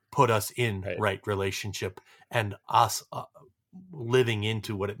put us in Right. right relationship, and us living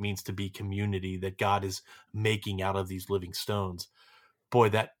into what it means to be community that God is making out of these living stones. Boy,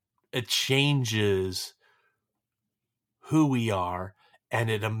 that it changes who we are, and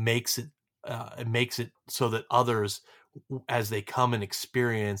it makes it so that others, as they come and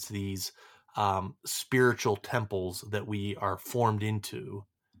experience these spiritual temples that we are formed into,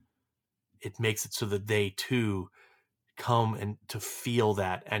 it makes it so that they too come and to feel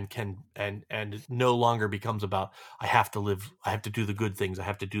that, and it no longer becomes about, I have to live, I have to do the good things, I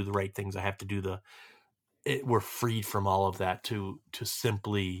have to do the right things, I have to do we're freed from all of that to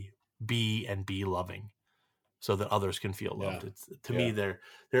simply be loving, so that others can feel Yeah. loved. It's, to me, Yeah.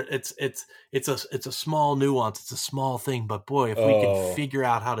 it's a small nuance, it's a small thing, but boy, if we could Oh. figure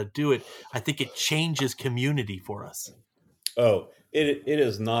out how to do it, I think it changes community for us. Oh, it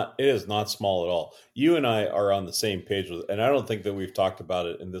is not small at all. You and I are on the same page with, and I don't think that we've talked about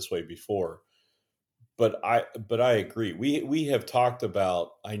it in this way before. But I agree. We have talked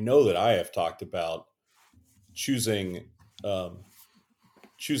about. I know that I have talked about choosing um,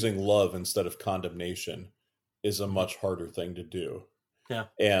 choosing love instead of condemnation is a Mhm. much harder thing to do, Yeah.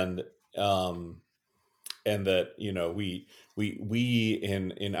 and um, and that we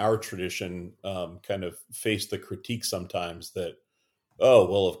in our tradition kind of face the critique sometimes that, oh,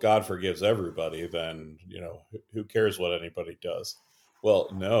 well, if God forgives everybody, then, who cares what anybody does? Well,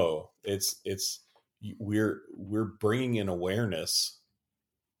 no, it's we're bringing in awareness,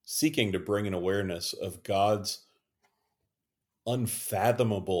 seeking to bring an awareness of God's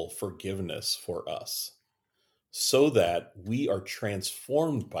unfathomable forgiveness for us, so that we are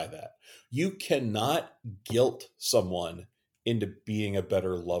transformed by that. You cannot guilt someone into being a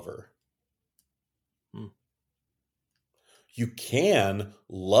better lover. Mm. You can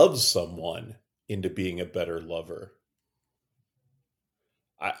love someone into being a better lover.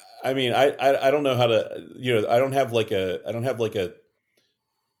 I, I mean, I don't know how to, I don't have like a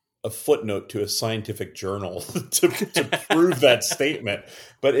footnote to a scientific journal to prove that statement.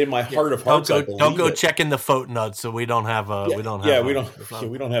 But in my Yeah. heart of Don't hearts, I go, don't believe go it. checking the footnotes. So we don't have Yeah, we don't yeah, have a,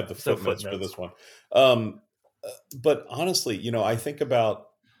 we don't have the no footnotes for footnotes. this one. Um, but honestly, I think about,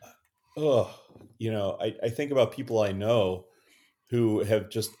 oh, I think about people I know who have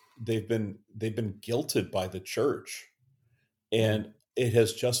just they've been guilted by the church, Mm. and it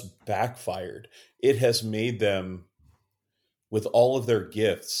has just backfired. It has made them, with all of their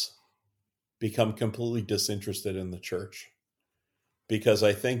gifts, become completely disinterested in the church. Because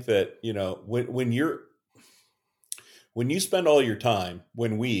I think that, when you spend all your time,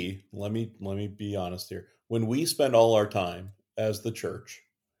 when we let me be honest here, when we spend all our time as the church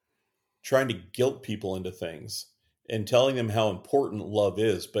trying to guilt people into things and telling them how important love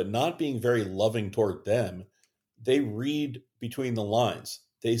is, but not being very loving toward them, they read between the lines.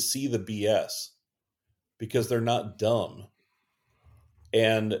 They see the BS because they're not dumb.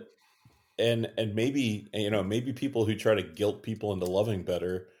 And and maybe, maybe people who try to guilt people into loving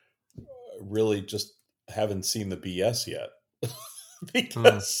better really just haven't seen the BS yet. Mm.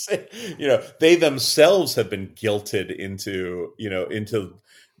 Because, they themselves have been guilted into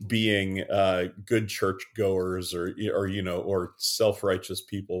being good church goers, or self-righteous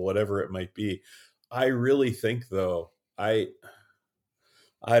people, whatever it might be. I really think, though, I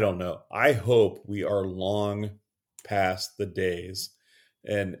don't know. I hope we are long past the days,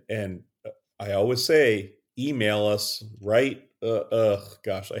 and I always say, email us, right?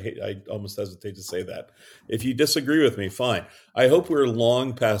 Gosh, I almost hesitate to say that. If you disagree with me, fine. I hope we're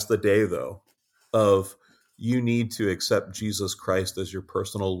long past the day, though, of you need to accept Jesus Christ as your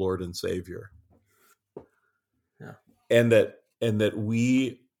personal Lord and Savior, Yeah. and that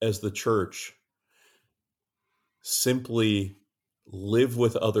we as the church simply live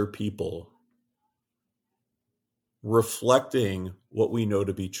with other people, reflecting what we know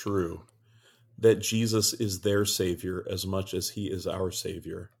to be true, that Jesus is their Savior as much as he is our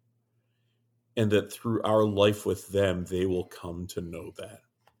Savior, and that through our life with them, they will come to know that.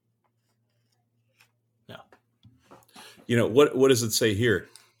 Yeah. What does it say here?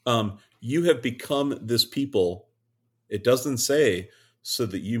 You have become this people. It doesn't say so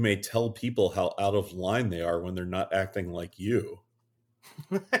that you may tell people how out of line they are when they're not acting like you.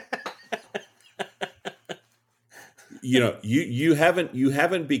 You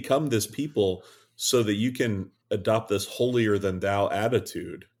haven't become this people so that you can adopt this holier than thou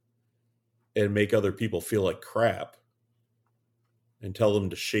attitude and make other people feel like crap and tell them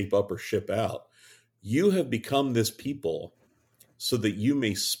to shape up or ship out. You have become this people so that you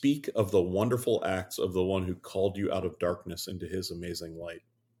may speak of the wonderful acts of the one who called you out of darkness into his amazing light.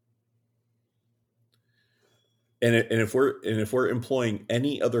 And if we're employing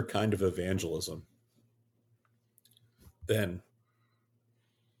any other kind of evangelism, then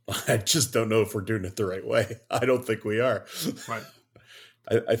I just don't know if we're doing it the right way. I don't think we are. Right.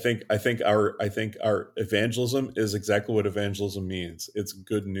 I think our evangelism is exactly what evangelism means. It's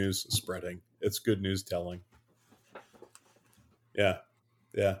good news spreading. It's good news telling. Yeah.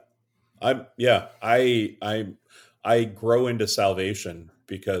 I grow into salvation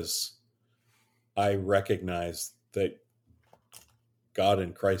because I recognize that God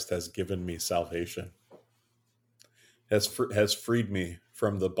in Christ has given me salvation, has freed me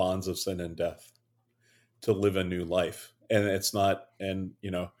from the bonds of sin and death to live a new life. And it's not, and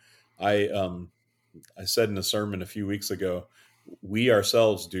I said in a sermon a few weeks ago, we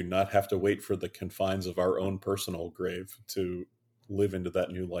ourselves do not have to wait for the confines of our own personal grave to live into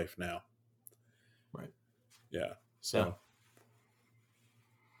that new life now. Right. Yeah. So. Yeah.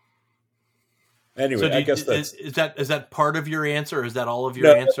 Anyway, So I guess is that part of your answer? Or is that all of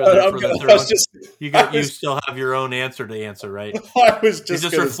your answer for the third one? You still have your own answer to answer, right? I was You're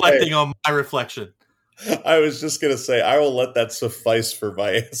just reflecting on my reflection. I was just going to say, I will let that suffice for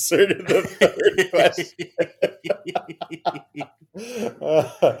my answer to the third question.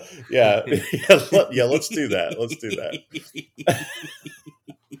 Let's do that. Let's do that.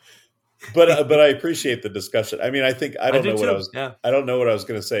 But I appreciate the discussion. I mean, I don't know what I was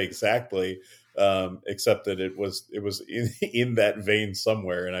going to say exactly, except that it was in that vein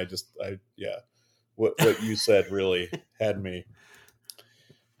somewhere, and what you said really had me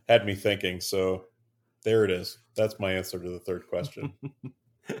thinking. So there it is. That's my answer to the third question.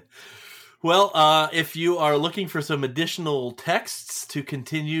 Well, if you are looking for some additional texts to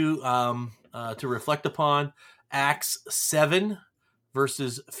continue to reflect upon, Acts 7,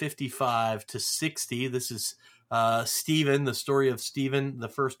 verses 55 to 60. This is Stephen, the story of Stephen, the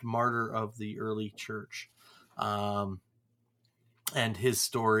first martyr of the early church. And his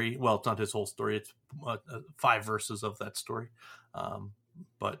story, well, it's not his whole story. It's 5 verses of that story.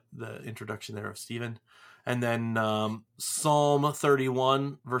 But the introduction there of Stephen. And then Psalm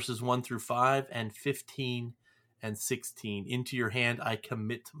 31, verses 1 through 5, and 15 and 16. Into your hand I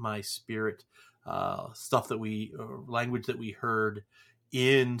commit my spirit. Language that we heard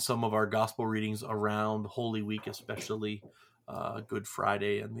in some of our gospel readings around Holy Week, especially Good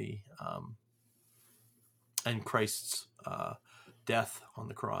Friday and Christ's death on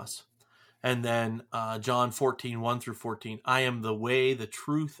the cross. And then John 14, 1 through 14. I am the way, the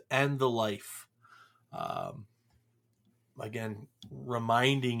truth, and the life. Again,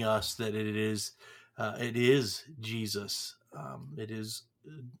 reminding us that it is Jesus. It is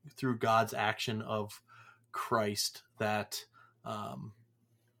through God's action of Christ that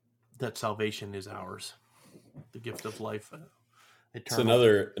salvation is ours, the gift of life. It's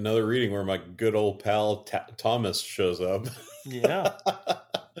another reading where my good old pal Thomas shows up. Yeah.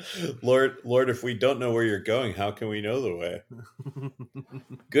 Lord, if we don't know where you're going, how can we know the way?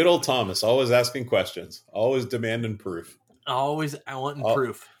 Good old Thomas, always asking questions, always demanding proof. Always wanting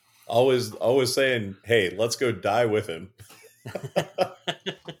proof. Always saying, hey, let's go die with him.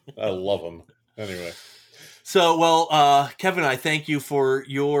 I love him. Anyway. So, well, Kevin, I thank you for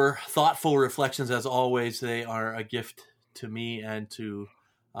your thoughtful reflections. As always, they are a gift to me and to,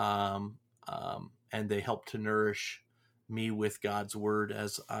 and they help to nourish me with God's word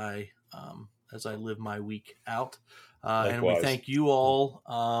as I live my week out. And we thank you all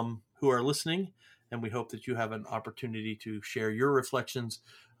who are listening, and we hope that you have an opportunity to share your reflections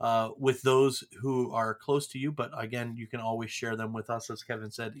with those who are close to you. But again, you can always share them with us, as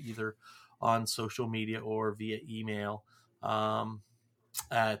Kevin said, either on social media or via email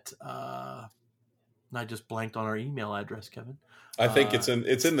at I just blanked on our email address, Kevin. I think it's in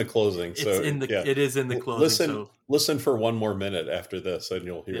the closing. It is in the closing. Listen for one more minute after this, and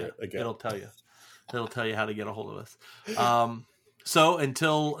you'll hear it again. It'll tell you. It'll tell you how to get a hold of us. So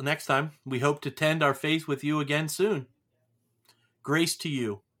until next time, we hope to tend our faith with you again soon. Grace to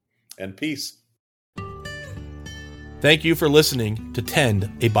you. And peace. Thank you for listening to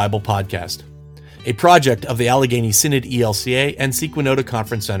Tend, a Bible Podcast, a project of the Allegheny Synod ELCA and Sequanota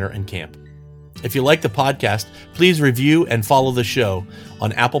Conference Center and Camp. If you like the podcast, please review and follow the show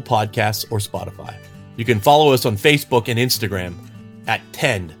on Apple Podcasts or Spotify. You can follow us on Facebook and Instagram at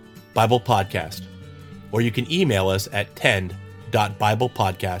Tend Bible Podcast, or you can email us at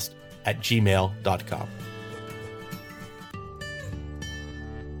tend.biblepodcast@gmail.com.